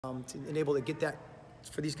to enable to get that,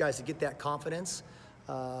 for these guys to get that confidence.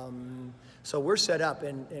 So we're set up,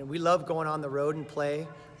 and we love going on the road and play,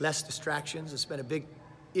 less distractions. It's been a big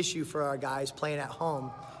issue for our guys playing at home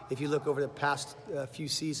if you look over the past few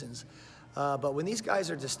seasons. But when these guys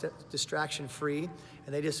are distraction-free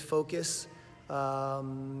and they just focus,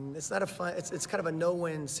 it's not a fun, it's kind of a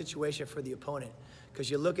no-win situation for the opponent, because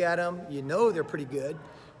you look at them, you know they're pretty good,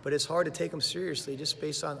 but it's hard to take them seriously just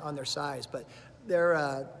based on their size. But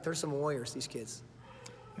they're some warriors, these kids.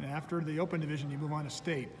 And after the Open Division, you move on to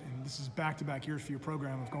state, and this is back-to-back years for your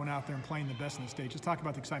program of going out there and playing the best in the state. Just talk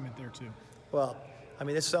about the excitement there too. Well, I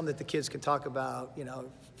mean, it's something that the kids can talk about, you know,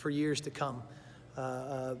 for years to come.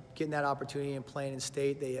 Getting that opportunity and playing in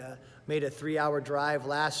state. They made a 3-hour drive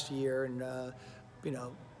last year and, you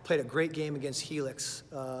know, played a great game against Helix.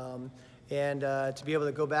 And to be able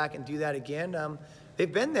to go back and do that again,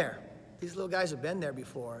 they've been there. These little guys have been there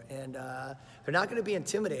before, and they're not going to be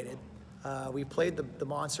intimidated. We played the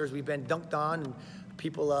monsters. We've been dunked on, and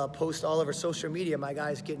people post all over social media, my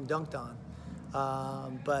guys getting dunked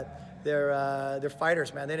on. But they're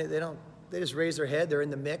fighters, man. They just raise their head. They're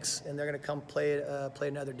in the mix, and they're going to come play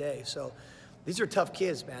another day. So these are tough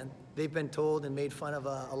kids, man. They've been told and made fun of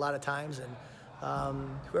a lot of times,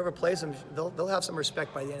 and whoever plays them, they'll have some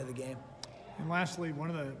respect by the end of the game. And lastly,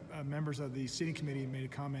 one of the members of the seating committee made a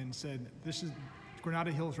comment and said,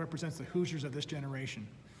 Granada Hills represents the Hoosiers of this generation.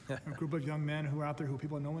 A group of young men who are out there who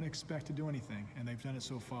people no one expect to do anything, and they've done it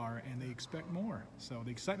so far, and they expect more. So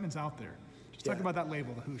the excitement's out there. Just talk about that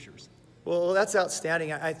label, the Hoosiers. Well, that's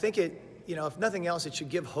outstanding. I think it, you know, if nothing else, it should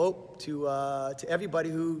give hope to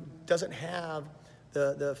everybody who doesn't have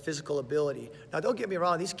the physical ability. Now, don't get me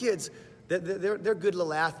wrong; these kids, they're good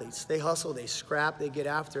little athletes. They hustle, they scrap, they get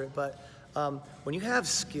after it. But when you have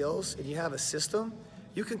skills and you have a system,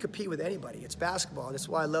 you can compete with anybody. It's basketball. That's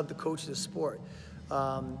why I love to coach the sport.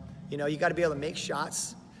 You know, you got to be able to make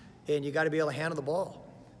shots, and you got to be able to handle the ball.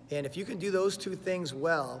 And if you can do those two things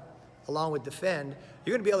well, along with defend,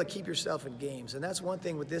 you're going to be able to keep yourself in games. And that's one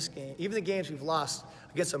thing with this game. Even the games we've lost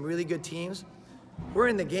against some really good teams, we're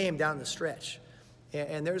in the game down the stretch.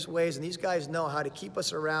 And there's ways, and these guys know how to keep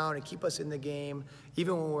us around and keep us in the game,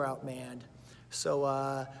 even when we're outmanned.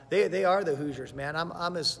 So they are the Hoosiers, man.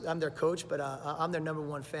 I'm their coach, but I'm their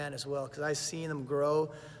 #1 fan as well, because I've seen them grow,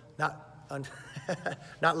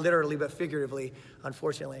 not literally, but figuratively,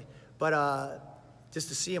 unfortunately. But just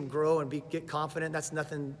to see them grow and get confident, that's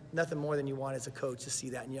nothing more than you want as a coach, to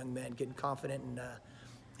see that in young men getting confident,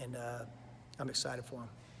 and I'm excited for them.